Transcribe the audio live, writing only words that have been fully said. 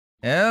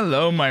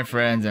Hello my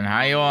friends, and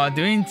how you all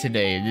doing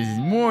today? This is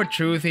More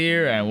Truth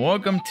here, and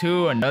welcome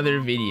to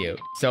another video.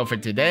 So for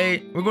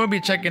today, we're going to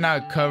be checking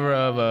out a cover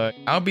of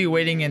I'll Be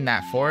Waiting in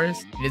That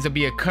Forest. This will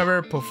be a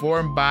cover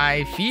performed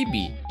by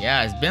Phoebe.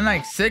 Yeah, it's been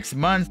like 6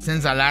 months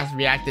since I last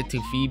reacted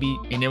to Phoebe,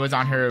 and it was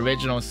on her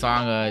original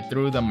song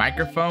Through the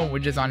Microphone,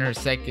 which is on her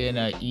second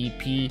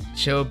EP,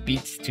 Chill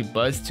Beats to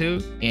Buzz To.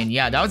 And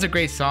yeah, that was a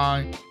great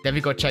song.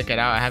 Definitely go check it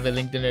out. I have it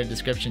linked in the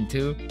description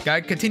too.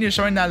 Gotta continue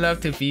showing that love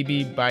to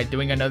Phoebe by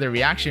doing another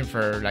reaction for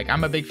her. Like,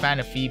 I'm a big fan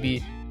of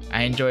Phoebe.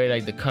 I enjoy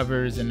like the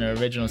covers and the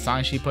original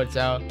songs she puts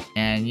out,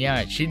 and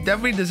yeah, she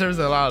definitely deserves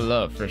a lot of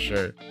love for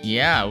sure.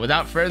 Yeah,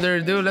 without further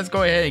ado, let's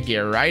go ahead and get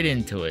right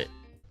into it.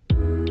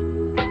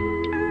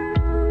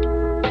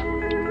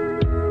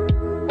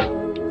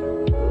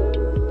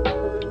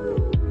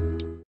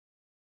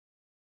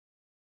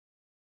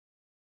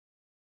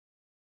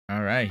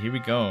 All right, here we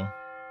go.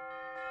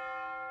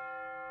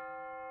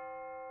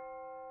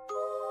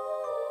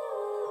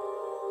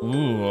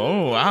 Ooh,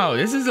 oh wow,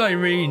 this is like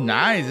really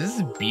nice. This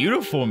is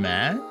beautiful,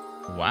 man.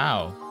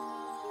 Wow.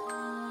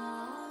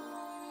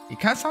 It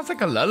kind of sounds like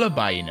a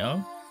lullaby, you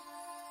know?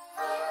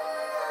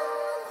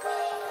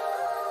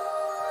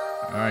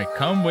 Alright,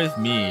 come with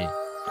me.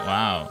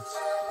 Wow.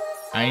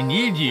 I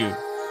need you.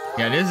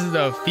 Yeah, this is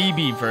the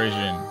Phoebe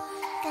version.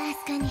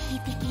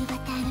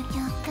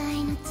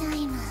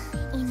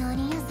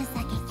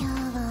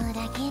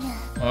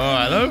 Oh,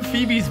 I love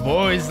Phoebe's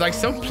voice. It's like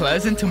so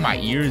pleasant to my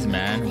ears,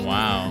 man.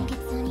 Wow.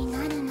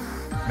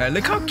 Like,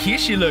 look how cute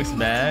she looks,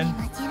 man.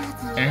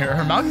 And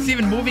her mouth is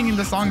even moving in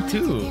the song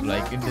too,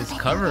 like in this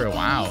cover.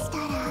 Wow.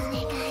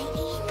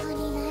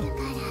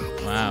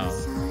 Wow.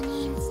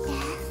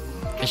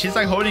 And she's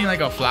like holding like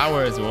a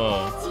flower as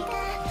well.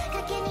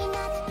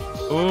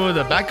 Ooh,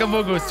 the backup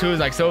vocals too is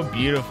like so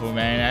beautiful,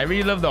 man. I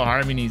really love the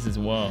harmonies as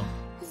well.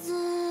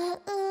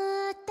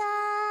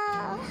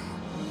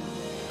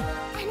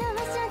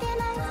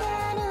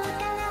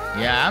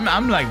 Yeah,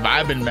 I'm like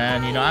vibing,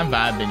 man. You know, I'm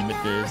vibing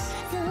with this.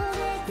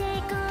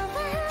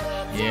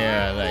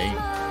 Yeah,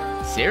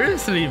 like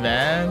seriously,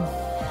 man.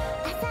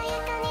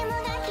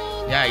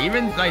 Yeah,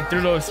 even like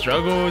through those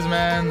struggles,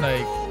 man,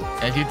 like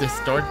as you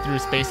distort through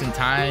space and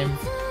time.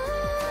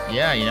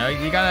 Yeah, you know,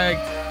 you gotta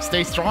like,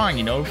 stay strong,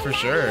 you know, for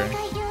sure.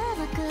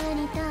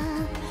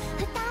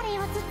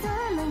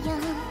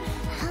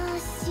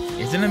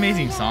 It's an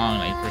amazing song,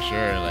 like for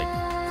sure.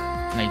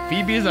 Like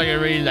Phoebe is like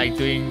already like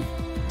doing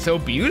so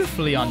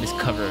beautifully on this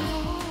cover.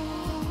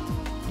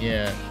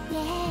 Yeah.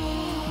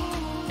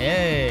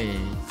 Hey.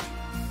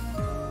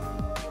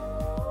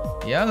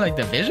 Yeah, like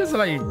the visuals are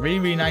like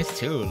really nice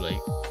too. Like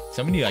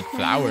so many like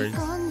flowers.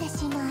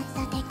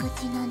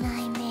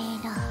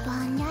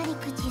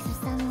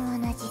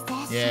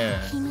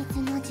 Yeah.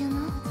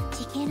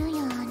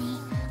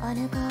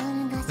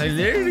 Like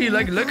literally,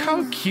 like look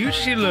how cute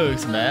she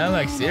looks, man.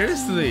 Like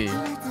seriously.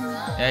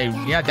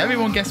 Yeah, definitely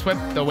won't get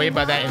swept away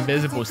by that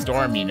invisible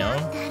storm, you know?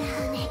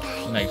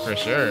 Like for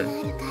sure.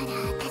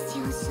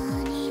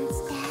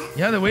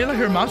 Yeah, the way like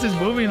her mouth is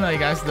moving,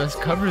 like as this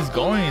cover is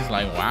going, is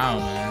like wow,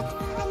 man.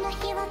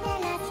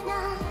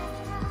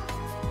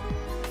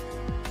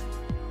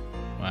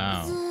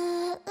 Wow.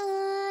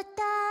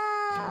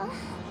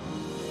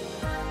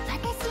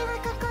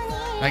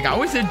 Like I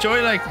always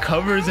enjoy like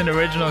covers and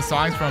original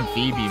songs from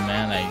Phoebe,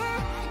 man.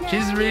 Like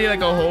she's really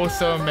like a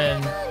wholesome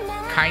and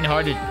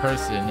kind-hearted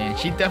person, and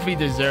she definitely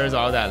deserves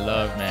all that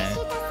love, man.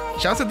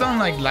 She also done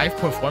like live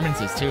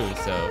performances too,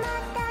 so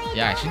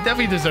yeah, she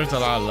definitely deserves a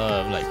lot of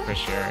love, like for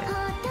sure.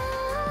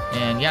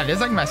 And yeah, this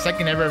is like my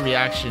second ever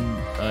reaction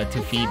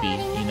to Phoebe,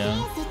 you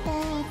know?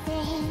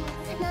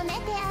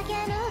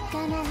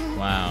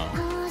 Wow.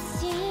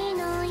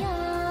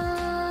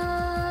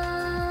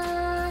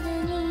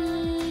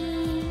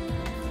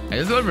 I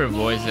just love her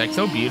voice, it's like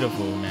so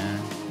beautiful, man.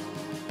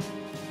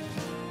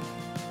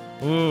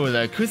 Ooh,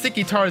 the acoustic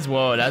guitar as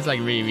well, that's like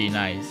really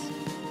nice.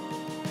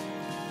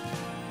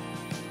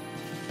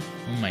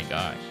 Oh my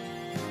gosh.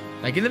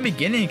 Like in the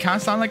beginning, it kind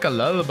of sounded like a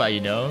lullaby, you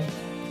know?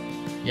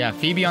 Yeah,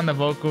 Phoebe on the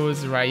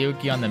vocals,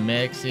 Ryuki on the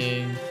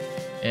mixing,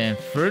 and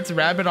Fruits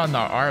Rabbit on the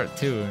art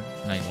too.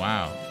 Like,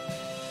 wow.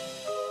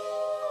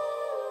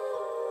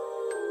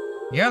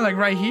 Yeah, like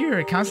right here,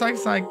 it kind of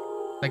sounds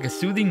like a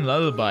soothing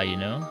lullaby, you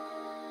know?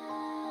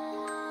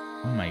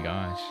 Oh my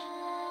gosh.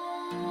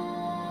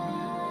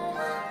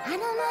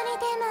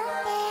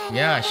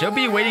 Yeah, she'll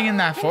be waiting in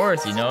that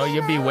forest, you know?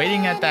 You'll be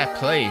waiting at that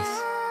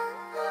place.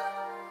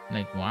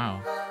 Like, wow.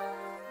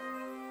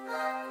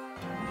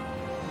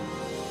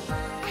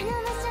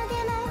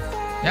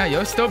 Yeah,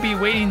 you'll still be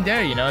waiting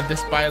there, you know,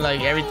 despite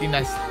like everything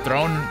that's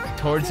thrown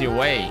towards your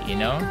way, you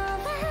know?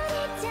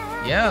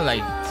 Yeah,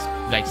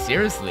 like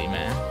seriously,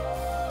 man.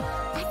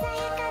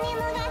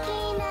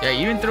 Yeah,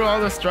 even through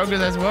all the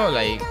struggles as well,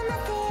 like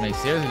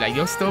seriously, like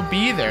you'll still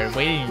be there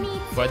waiting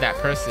for that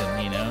person,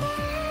 you know?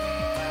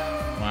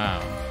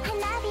 Wow.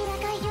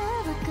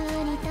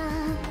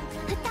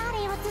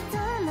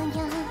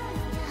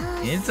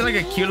 It's like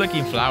a cute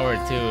looking flower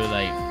too,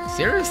 like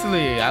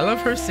seriously, I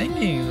love her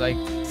singing, like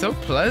so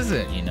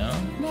pleasant, you know?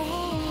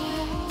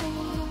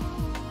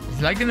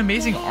 It's like an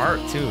amazing art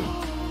too.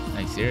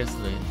 Like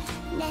seriously.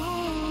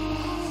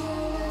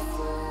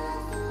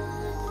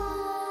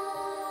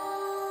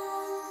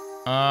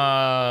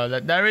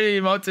 That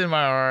really melted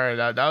my heart.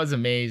 That was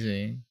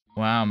amazing.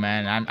 Wow,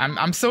 man.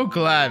 I'm so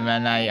glad,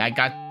 man. I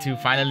got to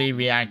finally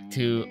react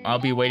to I'll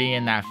Be Waiting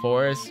in That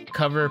Forest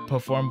cover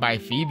performed by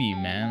Phoebe,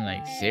 man.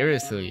 Like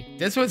seriously.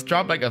 This was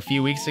dropped like a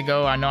few weeks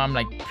ago. I know I'm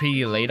like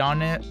pretty late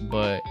on it,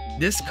 but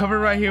this cover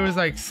right here was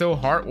like so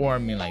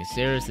heartwarming. Like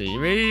seriously, it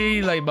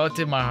really like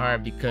melted my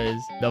heart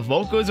because the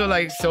vocals are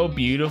like so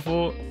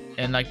beautiful.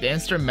 And like the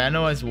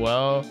instrumental as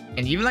well,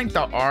 and even like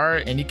the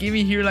art, and you can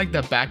even hear like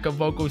the backup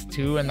vocals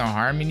too, and the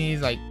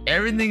harmonies. Like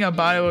everything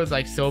about it was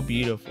like so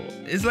beautiful.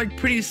 It's like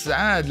pretty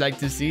sad like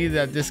to see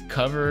that this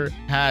cover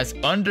has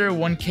under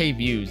 1K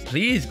views.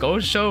 Please go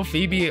show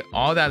Phoebe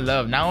all that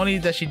love. Not only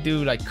does she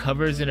do like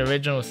covers and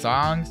original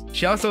songs,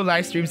 she also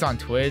live streams on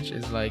Twitch.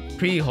 It's like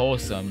pretty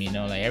wholesome, you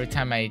know. Like every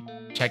time I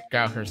check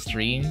out her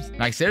streams,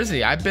 like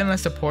seriously, I've been a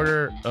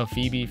supporter of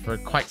Phoebe for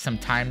quite some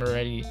time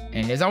already,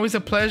 and it's always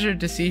a pleasure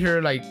to see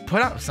her like put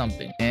out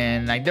something.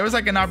 And like there was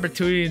like an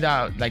opportunity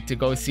that like to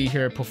go see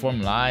her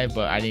perform live,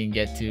 but I didn't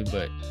get to.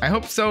 But I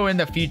hope so in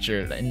the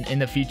future. In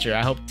the future,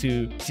 I hope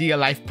to see a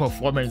live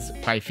performance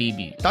by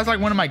Phoebe. That's like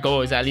one of my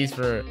goals, at least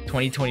for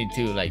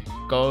 2022. Like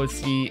go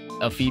see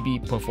a Phoebe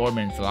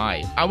performance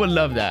live. I would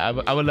love that.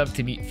 I would love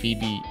to meet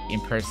Phoebe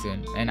in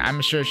person, and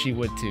I'm sure she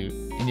would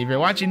too. And if you're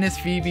watching this,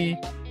 Phoebe,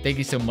 thank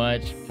you so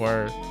much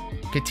for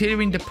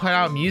continuing to put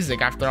out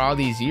music after all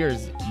these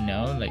years, you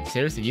know. Like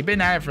seriously, you've been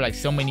at it for like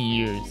so many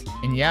years.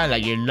 And yeah,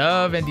 like your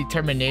love and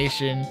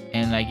determination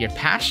and like your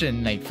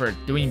passion like for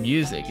doing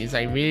music is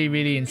like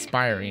really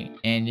inspiring,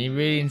 and it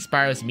really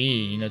inspires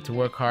me, you know, to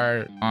work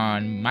hard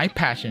on my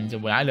passions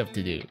and what I love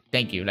to do.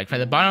 Thank you, like from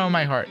the bottom of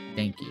my heart,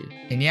 thank you.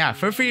 And yeah,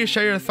 feel free to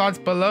share your thoughts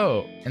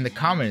below in the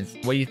comments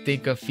what you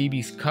think of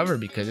Phoebe's cover,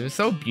 because it was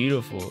so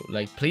beautiful.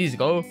 Like please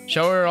go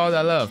show her all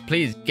that love.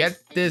 Please get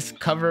this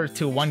cover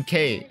to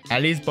 1K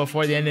at least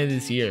before the end of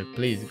this year.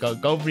 Please go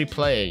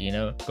replay it, you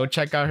know. Go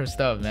check out her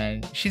stuff,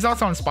 man. She's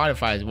also on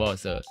Spotify as well,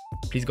 so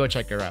please go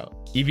check her out.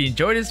 If you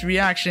enjoyed this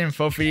reaction,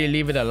 feel free to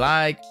leave it a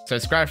like,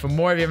 subscribe for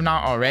more if you have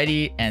not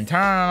already, and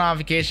turn on the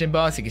notification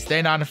bell so you can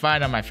stay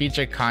notified on my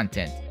future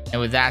content.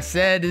 And with that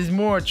said, this is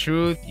More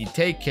Truth. You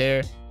take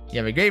care, you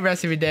have a great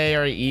rest of your day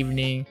or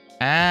evening,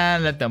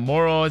 and let the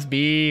morals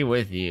be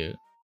with you.